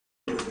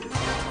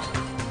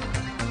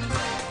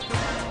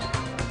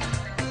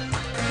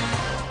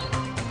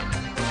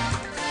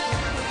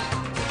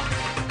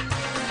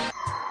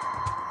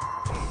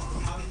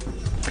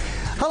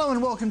Hello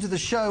and welcome to the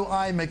show.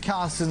 I'm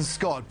Carson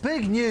Scott.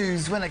 Big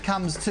news when it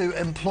comes to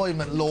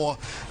employment law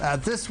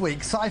this week.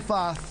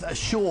 Seyfarth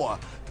Shaw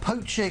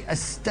poaching a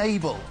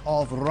stable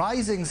of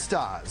rising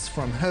stars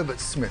from Herbert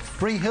Smith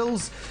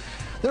Freehills.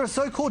 They're a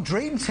so-called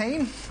dream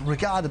team,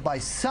 regarded by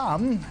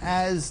some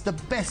as the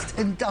best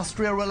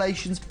industrial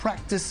relations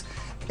practice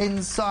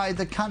inside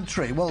the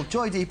country. Well,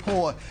 Joy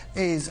Deepore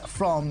is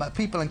from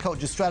People and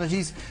Culture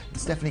Strategies, and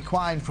Stephanie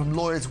Quine from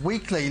Lawyers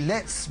Weekly.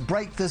 Let's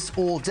break this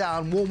all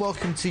down. Warm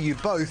welcome to you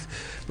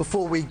both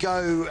before we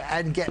go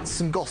and get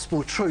some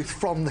gospel truth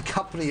from the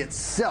company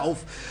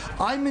itself.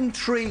 I'm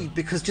intrigued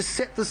because, just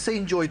set the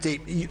scene, Joy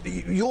Deep,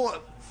 you're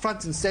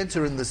front and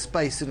centre in this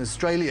space in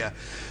Australia.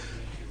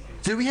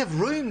 Do we have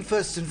room,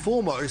 first and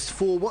foremost,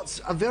 for what's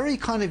a very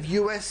kind of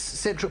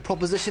US-centric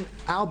proposition,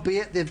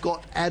 albeit they've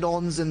got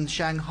add-ons in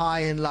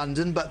Shanghai and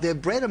London, but their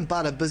bread and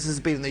butter business has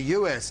been in the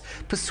US.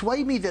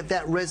 Persuade me that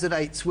that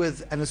resonates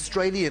with an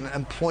Australian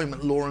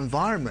employment law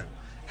environment.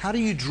 How do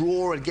you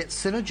draw and get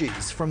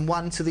synergies from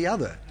one to the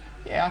other?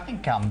 Yeah, I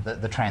think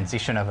the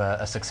transition of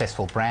a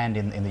successful brand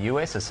in the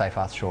US, as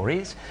Seyfarth Shaw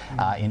is,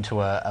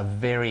 into a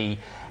very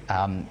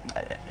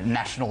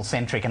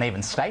national-centric and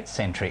even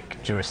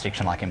state-centric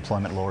jurisdiction like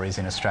employment law is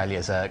in Australia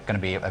is going to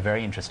be a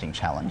very interesting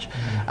challenge.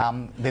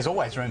 There's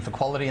always room for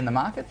quality in the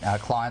market.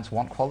 Clients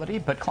want quality,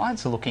 but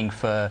clients are looking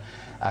for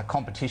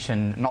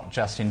competition not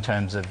just in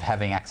terms of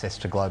having access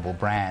to global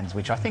brands,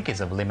 which I think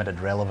is of limited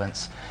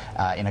relevance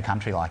in a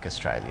country like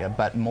Australia,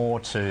 but more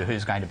to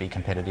who's going to be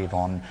competitive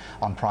on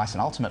price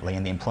and ultimately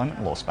in the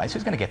employment law space,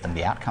 who's going to get them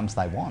the outcomes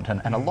they want.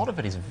 And a lot of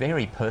it is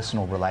very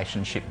personal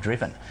relationship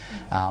driven.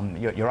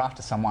 You're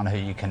after someone who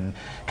you can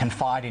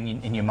confide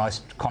in your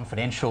most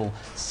confidential,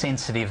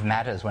 sensitive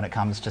matters when it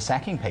comes to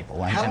sacking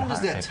people. How long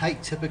does that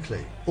take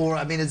typically? Or,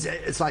 I mean,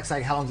 it's like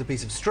saying how long's a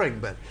piece of string,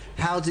 but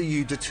how do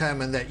you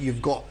determine that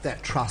you've got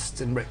that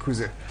trust and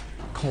requisite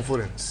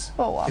confidence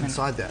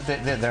inside that?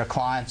 There are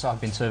clients I've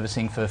been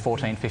servicing for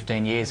 14,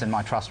 15 years, and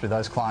my trust with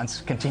those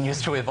clients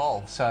continues to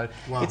evolve. So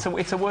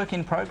it's a work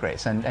in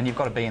progress, and you've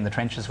got to be in the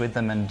trenches with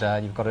them,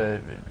 and you've got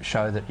to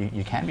show that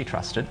you can be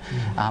trusted.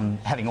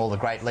 Having all the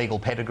great legal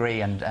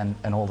pedigree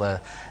and all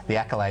the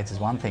accolades is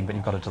one thing, but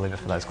you've got to deliver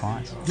for those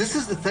clients. This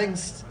is the thing,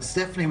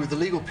 Stephanie, with the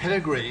legal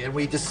pedigree, and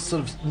we just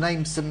sort of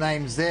named some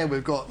names there.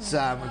 We've got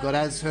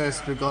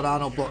Ashurst, we've got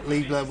Arnold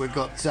Bloch-Liebler, we've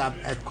got,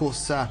 of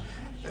course,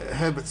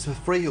 Herbert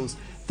Smith Freehills.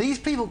 These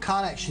people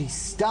can't actually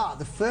start.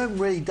 The firm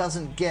really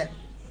doesn't get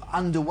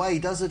underway,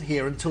 does it,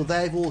 here, until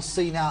they've all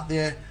seen out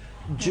their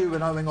due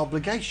and owing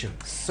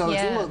obligations. So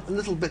it's all a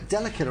little bit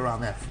delicate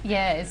around that.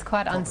 Yeah, it's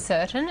quite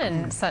uncertain,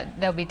 and so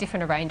there'll be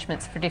different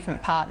arrangements for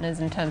different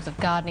partners in terms of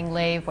gardening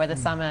leave, whether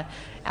some are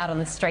out on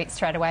the street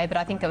straight away. But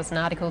I think there was an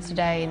article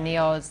today in the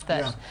Oz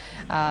that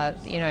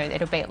you know,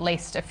 it'll be at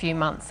least a few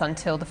months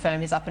until the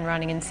firm is up and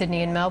running in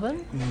Sydney and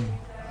Melbourne.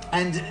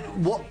 And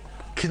what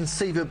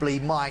conceivably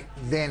might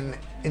then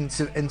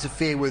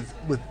interfere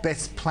with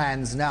best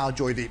plans now,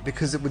 Joy Deep?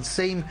 Because it would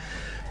seem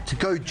to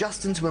go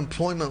just into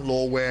employment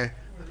law where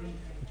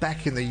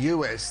back in the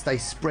US they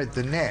spread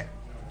the net.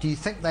 Do you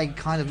think they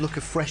kind of look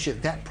afresh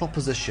at that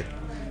proposition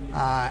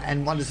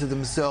and wonder to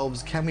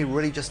themselves, can we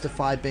really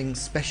justify being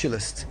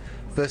specialist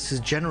versus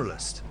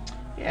generalist?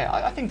 Yeah,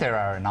 I think there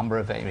are a number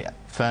of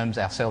firms,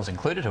 ourselves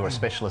included, who are a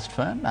specialist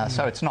firm.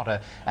 So it's not an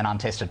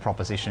untested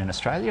proposition in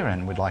Australia,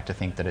 and we'd like to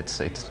think that it's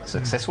a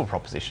successful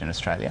proposition in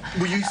Australia.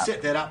 Well, you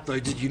set that up, though,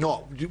 did you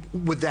not,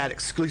 with that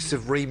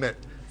exclusive remit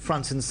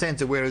front and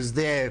centre, whereas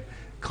their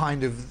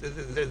kind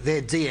of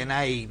their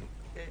DNA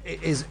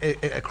is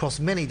across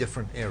many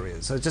different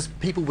areas. So just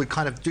people would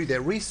kind of do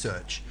their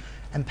research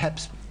and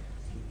perhaps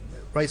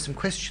raise some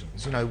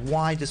questions. You know,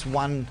 why just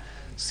one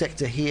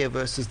sector here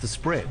versus the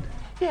spread?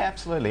 Yeah,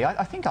 absolutely.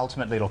 I think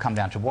ultimately it'll come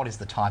down to what is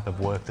the type of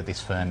work that this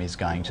firm is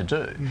going to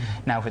do.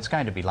 Now, if it's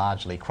going to be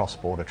largely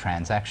cross-border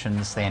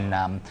transactions,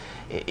 then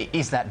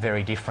is that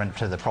very different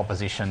to the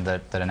proposition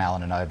that an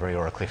Allen & Overy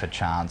or a Clifford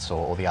Chance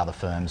or the other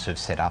firms who've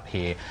set up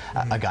here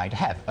are going to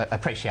have?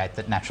 Appreciate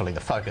that naturally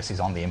the focus is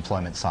on the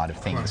employment side of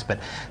things, but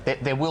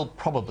there will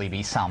probably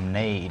be some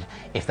need,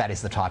 if that is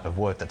the type of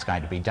work that's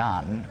going to be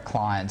done.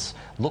 Clients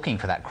looking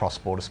for that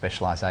cross-border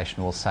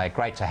specialisation will say,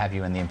 great to have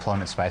you in the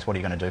employment space, what are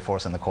you going to do for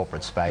us in the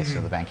corporate space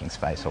or the banking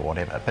space or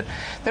whatever. But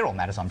they're all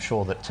matters, I'm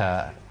sure,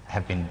 that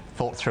have been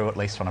thought through, at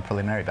least on a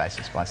preliminary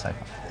basis, by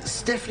Seyfarth.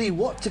 Stephanie,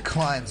 what do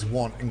clients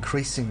want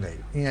increasingly?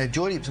 You know,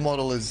 Joy Deep's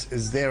model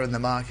is there in the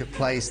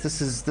marketplace.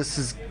 This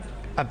is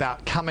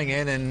about coming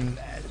in and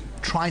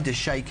trying to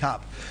shake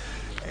up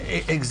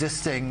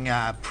existing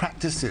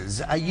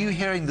practices. Are you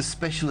hearing the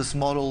specialist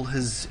model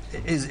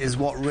is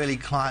what really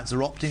clients are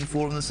opting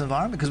for in this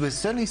environment? Because we've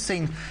certainly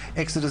seen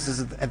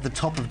exoduses at the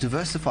top of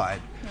diversified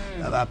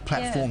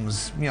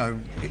platforms. You know,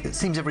 it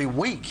seems every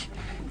week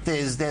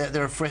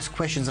there are fresh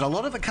questions, and a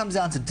lot of it comes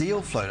down to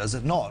deal flow, does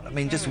it not? I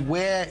mean, just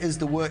where is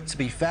the work to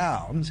be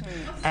found,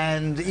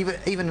 and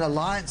even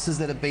alliances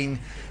that have been,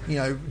 you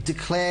know,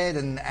 declared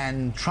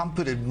and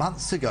trumpeted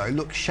months ago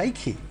look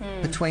shaky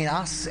between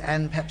us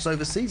and perhaps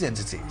overseas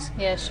entities.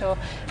 Yeah, sure.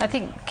 I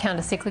think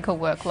counter-cyclical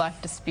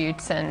work-life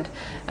disputes and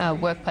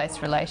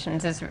workplace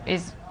relations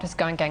is just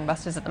going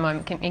gangbusters at the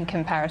moment in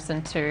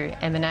comparison to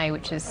M&A,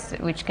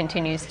 which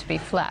continues to be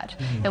flat.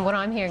 And what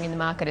I'm hearing in the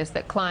market is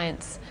that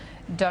clients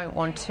don't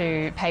want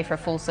to pay for a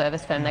full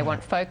service firm. They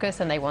want focus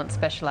and they want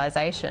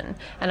specialisation.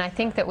 And I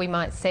think that we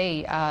might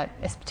see,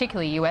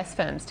 particularly US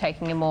firms,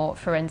 taking a more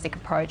forensic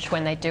approach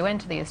when they do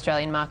enter the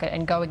Australian market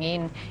and going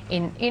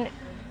in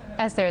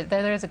as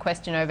there is a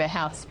question over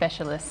how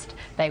specialist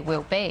they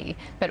will be,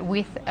 but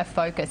with a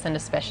focus and a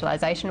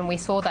specialisation. And we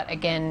saw that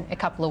again a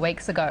couple of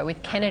weeks ago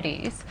with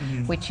Kennedy's,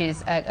 which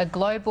is a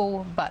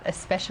global but a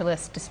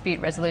specialist dispute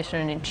resolution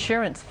and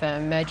insurance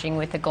firm merging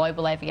with a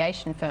global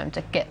aviation firm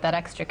to get that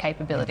extra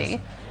capability.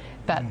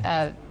 But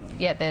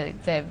yeah,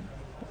 they're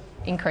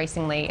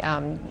increasingly,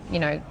 you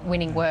know,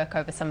 winning work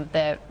over some of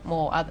their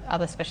more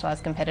other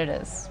specialised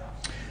competitors.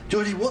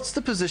 Georgie, what's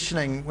the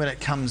positioning when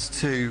it comes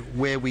to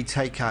where we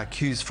take our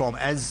cues from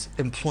as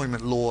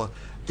employment law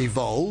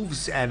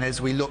evolves and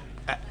as we look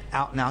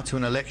out now to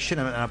an election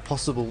and a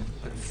possible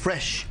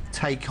fresh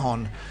take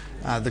on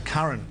the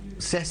current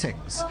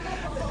settings?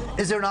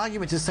 Is there an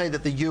argument to say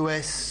that the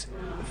US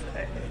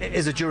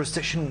is a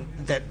jurisdiction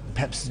that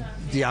perhaps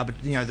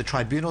the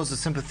tribunals are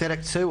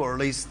sympathetic to, or at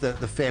least the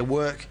Fair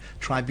Work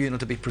Tribunal,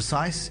 to be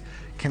precise,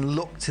 can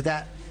look to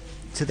that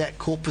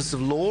corpus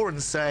of law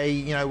and say,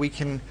 you know, we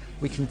can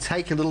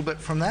take a little bit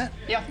from that?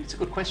 Yeah, I think it's a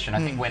good question. I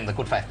think when the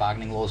good faith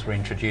bargaining laws were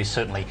introduced,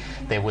 certainly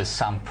there was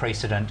some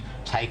precedent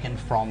taken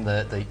from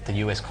the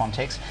US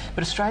context,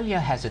 but Australia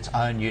has its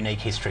own unique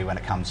history when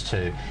it comes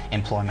to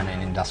employment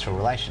and industrial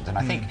relations. And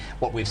I think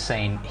what we've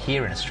seen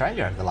here in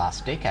Australia over the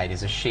last decade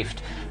is a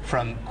shift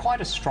from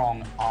quite a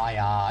strong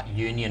IR,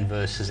 union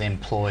versus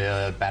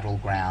employer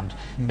battleground,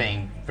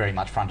 being very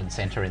much front and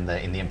centre in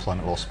the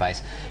employment law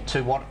space,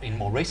 to what in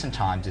more recent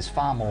times is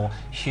far more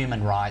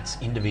human rights,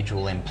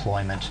 individual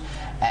employment,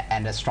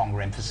 and a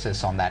stronger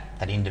emphasis on that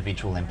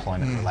individual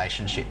employment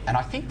relationship. And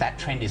I think that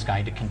trend is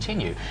going to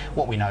continue.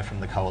 What we know from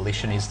the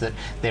coalition is that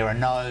there are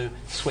no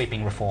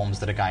sweeping reforms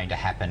that are going to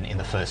happen in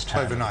the first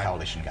term of the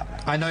coalition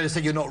government. I notice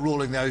that you're not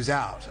ruling those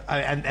out,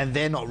 and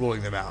they're not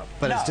ruling them out,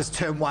 but it's just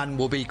term one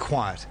will be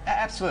quiet.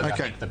 Absolutely.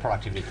 Okay. I think the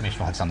Productivity Commission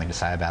will have something to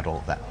say about all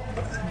of that.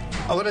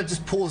 I want to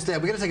just pause there.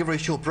 We're going to take a very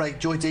short break.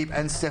 Joy Deep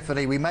and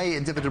Stephanie, we may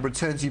endeavour to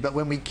return to you, but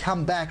when we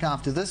come back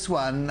after this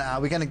one,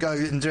 we're going to go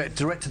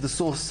direct to the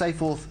source.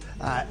 Seyfarth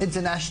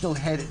International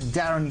Head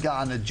Darren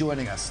Garner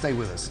joining us. Stay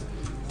with us.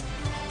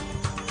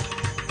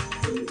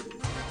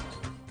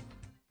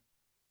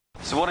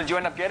 So what did you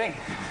end up getting?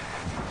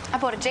 I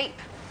bought a Jeep.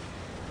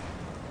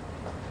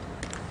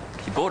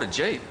 You bought a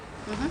Jeep?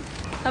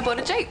 I bought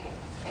a Jeep.